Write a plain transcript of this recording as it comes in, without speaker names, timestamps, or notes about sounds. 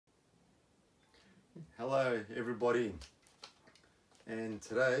Hello everybody, and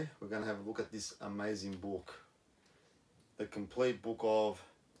today we're going to have a look at this amazing book, the complete book of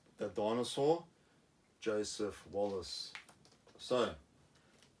the Dinosaur, Joseph Wallace. So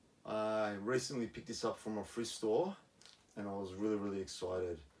I recently picked this up from a thrift store and I was really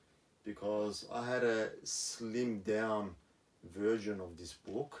excited because I had a slimmed down version of this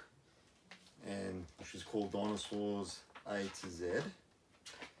book, and which is called Dinosaurs A to Z,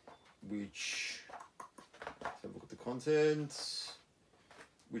 which, let's have a look at the contents,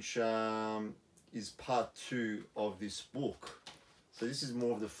 which is part 2 of this book. So this is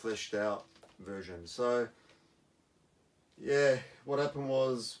more of the fleshed out version. So yeah, what happened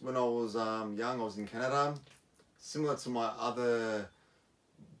was when I was young, I was in Canada, similar to my other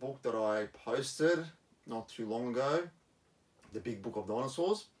book that I posted not too long ago, the big book of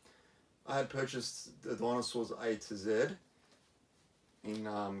dinosaurs. I had purchased the Dinosaurs A to Z in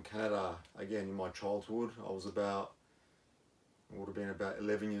Canada, again in my childhood. I was would have been about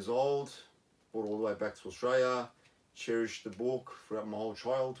 11 years old, brought all the way back to Australia, cherished the book throughout my whole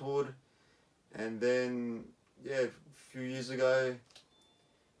childhood. And then, yeah, a few years ago,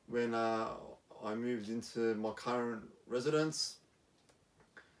 when I moved into my current residence,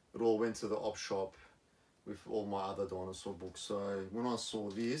 it all went to the op shop with all my other dinosaur books. So when I saw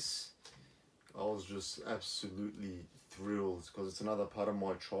this, I was just absolutely thrilled because it's another part of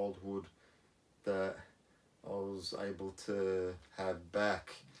my childhood that I was able to have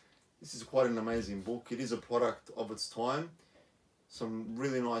back. This is quite an amazing book. It is a product of its time. Some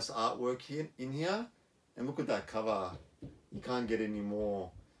really nice artwork in here. And look at that cover. You can't get any more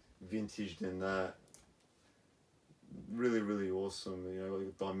vintage than that. Really awesome. You know,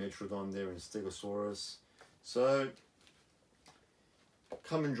 we've got Dimetrodon there and Stegosaurus. So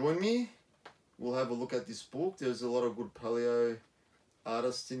come and join me. We'll have a look at this book. There's a lot of good paleo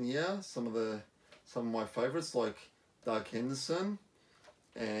artists in here. Some of my favorites like Doug Henderson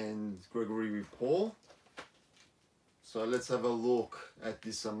and Gregory Paul. So let's have a look at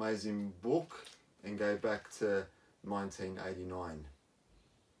this amazing book and go back to 1989.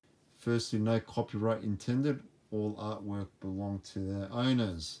 Firstly, no copyright intended. All artwork belong to their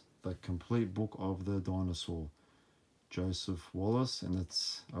owners. The complete book of the dinosaur, Joseph Wallace, and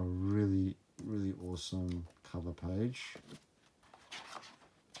it's a really awesome cover page.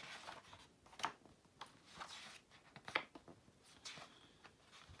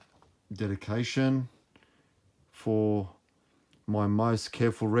 Dedication for my most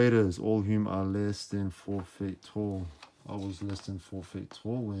careful readers, all whom are less than 4 feet tall. I was less than 4 feet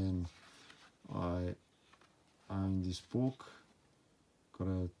tall when I owned this book. Got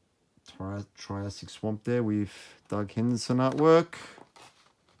a Triassic swamp there with Doug Henderson artwork.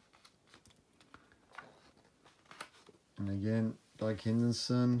 And again, Doug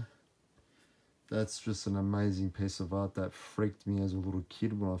Henderson. That's just an amazing piece of art that freaked me as a little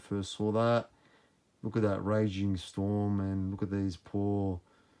kid when I first saw that. Look at that raging storm, and look at these poor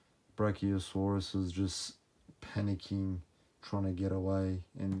brachiosauruses just panicking, trying to get away,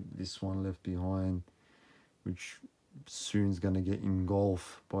 and this one left behind, which soon's going to get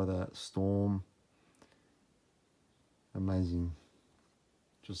engulfed by that storm. Amazing.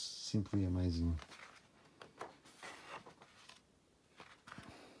 Just simply amazing.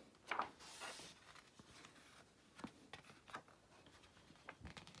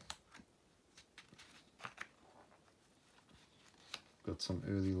 Got some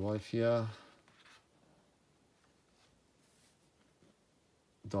early life here.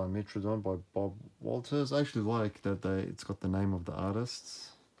 Dimetrodon by Bob Walters. I actually like that it's got the name of the artists.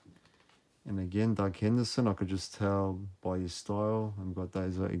 And again, Doug Henderson, I could just tell by his style. And we've got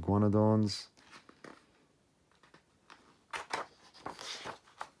those iguanodons.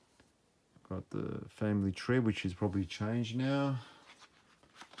 Got the family tree, which is probably changed now.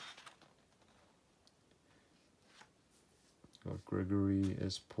 Got Gregory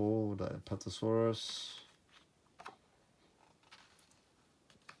S. Paul, that Patasaurus.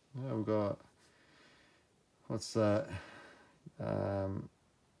 Yeah, we've got, what's that?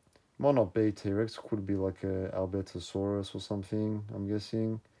 Might not be T-Rex, could be like a Albertosaurus or something, I'm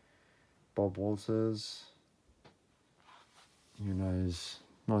guessing. Bob Walters. Who knows?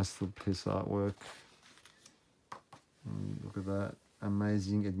 Nice little piece of artwork. Look at that.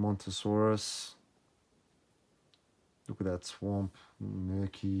 Amazing Edmontosaurus. Look at that swamp,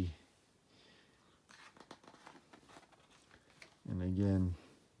 murky. And again,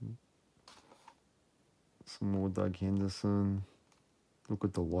 some more Doug Henderson. Look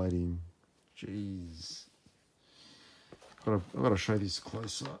at the lighting. Jeez. I've got to show this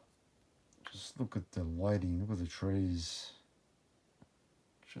closer. Just look at the lighting. Look at the trees.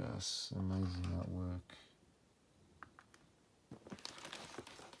 Just amazing artwork.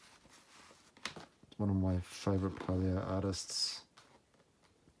 One of my favorite paleo artists.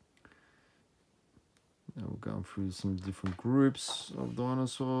 Now we're going through some different groups of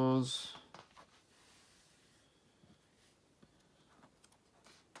dinosaurs.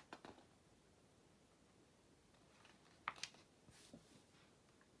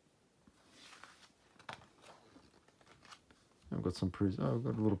 I've got some pretty, oh, I've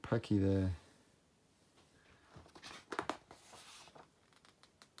got a little packy there.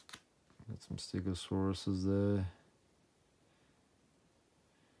 Got some stegosauruses there.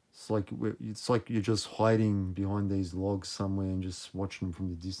 It's like you're just hiding behind these logs somewhere and just watching them from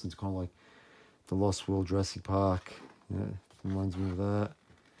the distance, kind of like the Lost World Jurassic Park. Yeah, reminds me of that.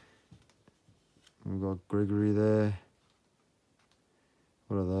 We've got Gregory there.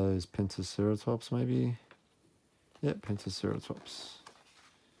 What are those? Pentaceratops, maybe? Yep, Pentaceratops.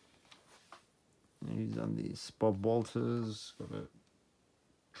 He's done these. Bob Walters, got a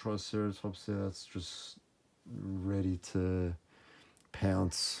Triceratops there that's just ready to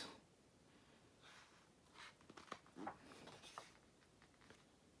pounce.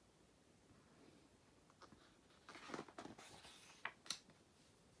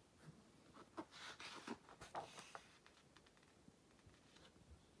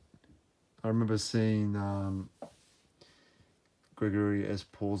 I remember seeing Gregory S.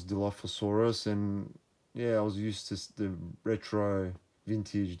 Paul's Dilophosaurus, and yeah, I was used to the retro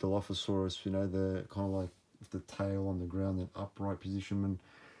vintage Dilophosaurus, you know, the kind of like the tail on the ground in upright position, and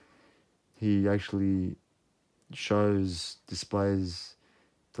he actually displays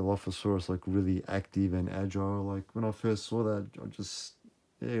Dilophosaurus like really active and agile. Like when I first saw that,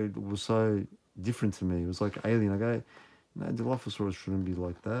 it was so different to me. It was like alien. I go, no, Dilophosaurus shouldn't be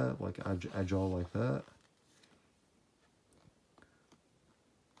like that, like agile like that.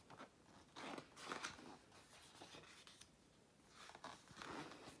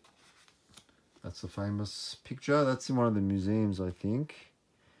 That's a famous picture. That's in one of the museums, I think.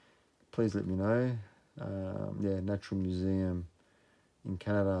 Please let me know. Yeah, Natural Museum in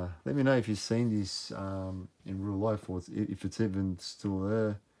Canada. Let me know if you've seen this in real life, or if it's even still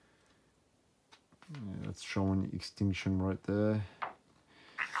there. Yeah, that's showing extinction right there.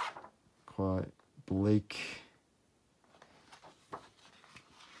 Quite bleak.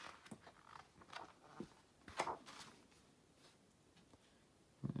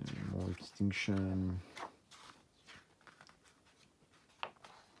 More extinction.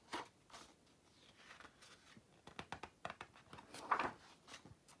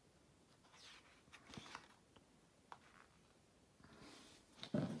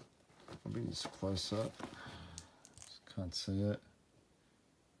 I'll bring this close up. Just can't see it.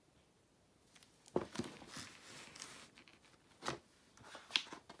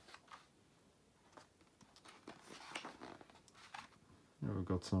 Here we've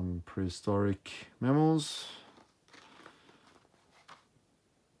got some prehistoric mammals.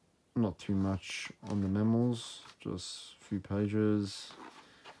 Not too much on the mammals, just a few pages.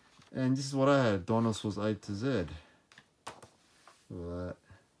 And this is what I had, Dinosaurs A to Z. Look at that.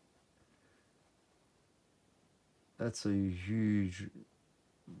 That's a huge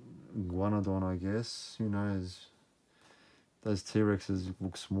iguanodon, I guess. Who knows? Those T-Rexes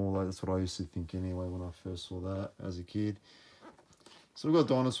look smaller. That's what I used to think anyway when I first saw that as a kid. So we've got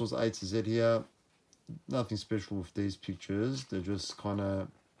Dinosaurs A to Z here. Nothing special with these pictures. They're just kind of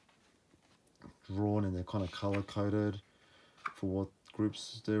drawn and they're kind of color-coded for what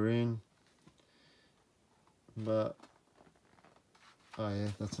groups they're in. But, oh yeah,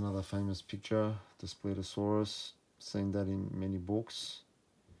 that's another famous picture. The Spletosaurus. Seen that in many books.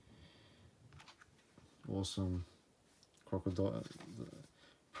 Awesome crocodile. The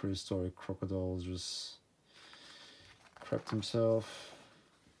prehistoric crocodile just crapped himself.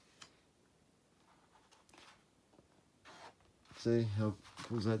 See how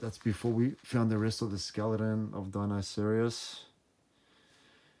cool is that? That's before we found the rest of the skeleton of Dinosaurus.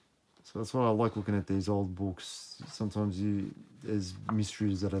 So that's why I like looking at these old books. Sometimes there's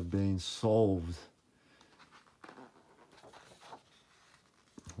mysteries that have been solved.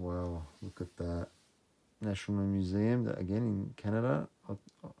 Wow, look at that. National Museum, that again in Canada,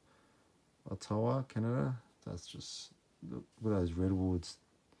 Ottawa, Canada. That's just, look at those redwoods.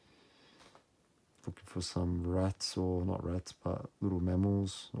 Looking for some rats, or not rats, but little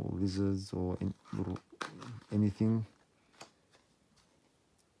mammals or lizards or little anything.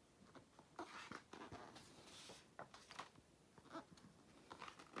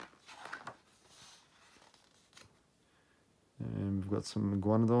 And we've got some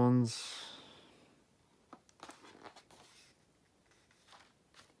iguanodons.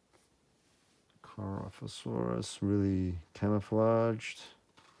 Coryphosaurus, really camouflaged.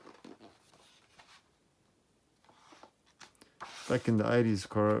 Back in the 80s,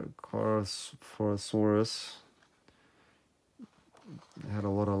 Coryphosaurus had a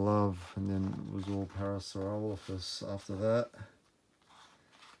lot of love, and then it was all Parasaurolophus after that,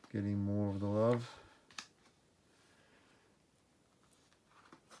 getting more of the love.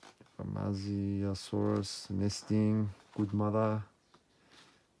 Amaziasaurus, nesting, good mother.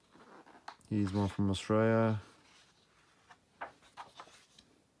 Here's one from Australia.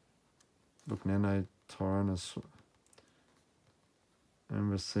 Look, Nanotyrannus. I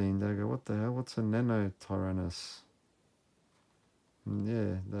remember seeing that, I go, what the hell, what's a Nanotyrannus? And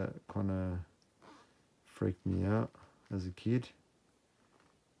yeah, that kind of freaked me out as a kid.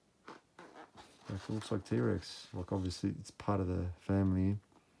 Like, it looks like T-Rex. Like, obviously it's part of the family,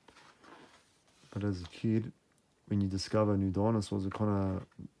 but as a kid, when you discover new dinosaurs, it kind of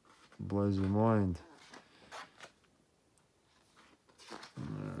blows your mind.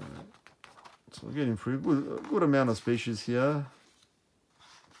 So we're getting through a good amount of species here.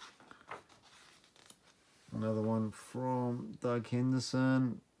 Another one from Doug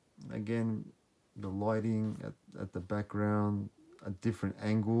Henderson. Again, the lighting at the background, a different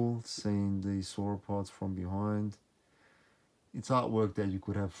angle, seeing the sauropods from behind. It's artwork that you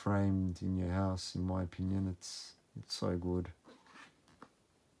could have framed in your house, in my opinion. It's so good.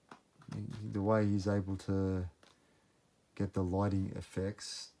 The way he's able to get the lighting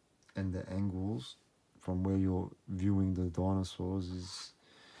effects and the angles from where you're viewing the dinosaurs is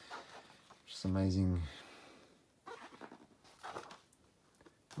just amazing.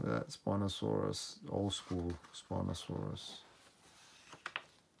 Look at that Spinosaurus, old school Spinosaurus.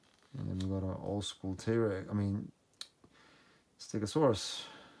 And then we've got an old school T-Rex, Stegosaurus.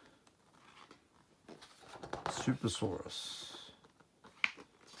 Supersaurus.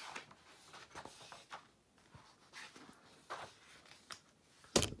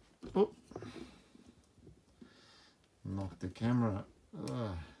 Oh, knocked the camera.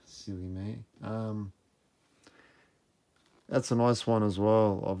 Oh, silly me. That's a nice one as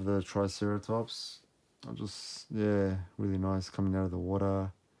well, of the Triceratops. Yeah, really nice, coming out of the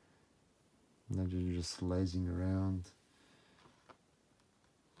water. And they're just lazing around.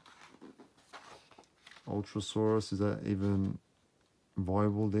 Ultrasaurus, is that even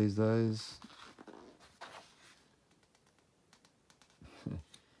viable these days?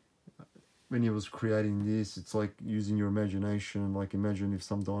 When he was creating this, it's like using your imagination. Like, imagine if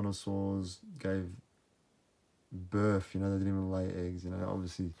some dinosaurs gave birth, they didn't even lay eggs,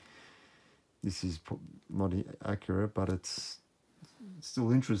 obviously this is not accurate, but it's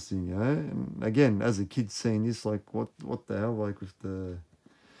still interesting, and again, as a kid seeing this, like, what the hell, like, with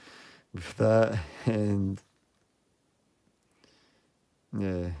that, and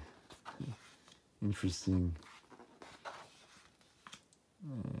yeah, interesting.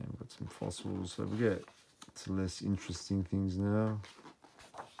 Yeah, we've got some fossils, so we get to less interesting things now.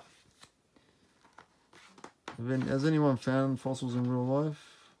 Has anyone found fossils in real life?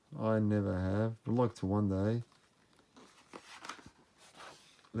 I never have. Would like to one day.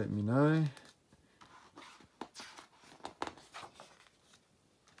 Let me know.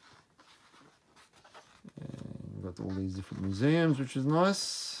 And we've got all these different museums, which is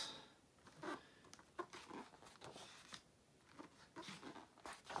nice.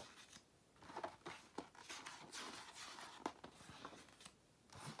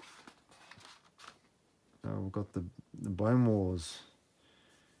 We've got the bone wars.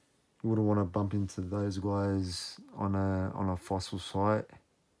 You wouldn't want to bump into those guys on a fossil site.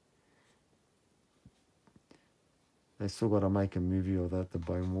 They still got to make a movie of that, the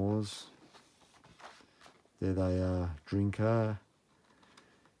Bone Wars. There they are, Drinker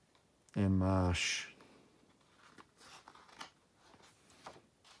and Marsh.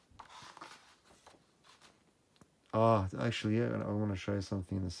 Oh, actually, yeah, I want to show you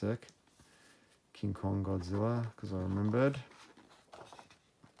something in a sec. King Kong Godzilla, because I remembered.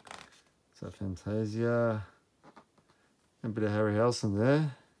 So Fantasia. A bit of Harryhausen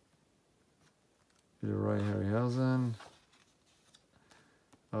there. Bit of Ray Harryhausen.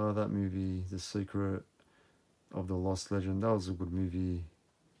 Oh, that movie, The Secret of the Lost Legend. That was a good movie.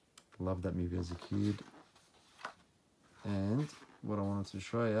 Loved that movie as a kid. And what I wanted to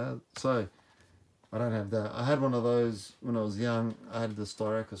show you. So, I don't have that. I had one of those when I was young. I had the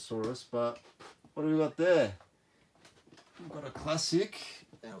Styracosaurus, but what have we got there? We've got a classic.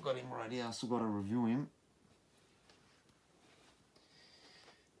 I've got him right here. I still got to review him.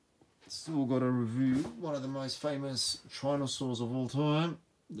 Still got to review one of the most famous Trinosaurs of all time.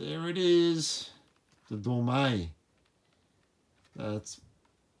 There it is. The Dormay. That's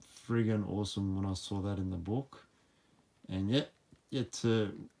friggin' awesome when I saw that in the book. And yet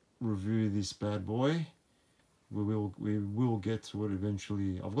to review this bad boy. We will get to it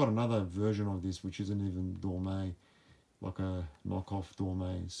eventually. I've got another version of this which isn't even Dorme, like a knockoff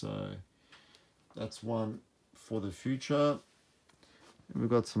Dorme. So that's one for the future. And we've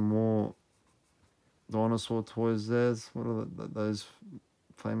got some more dinosaur toys there. What are those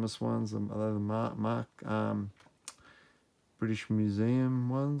famous ones? Are they the British Museum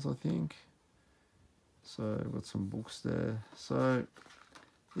ones, I think? So I've got some books there. So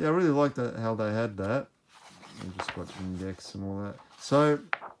yeah, I really like that, how they had that. And just got index and all that. So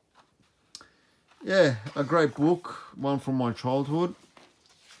yeah, a great book, one from my childhood.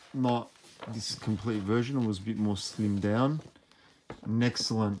 Not this complete version, it was a bit more slimmed down. An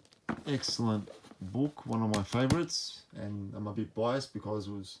excellent book, one of my favorites, and I'm a bit biased because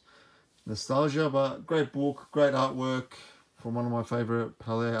it was nostalgia, but great book, great artwork from one of my favorite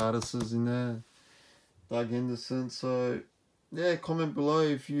palette artists in there, Doug Henderson. So yeah, comment below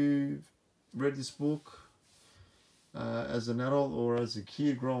if you've read this book as an adult or as a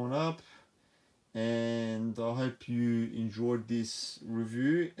kid growing up, and I hope you enjoyed this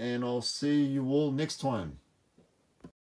review, and I'll see you all next time.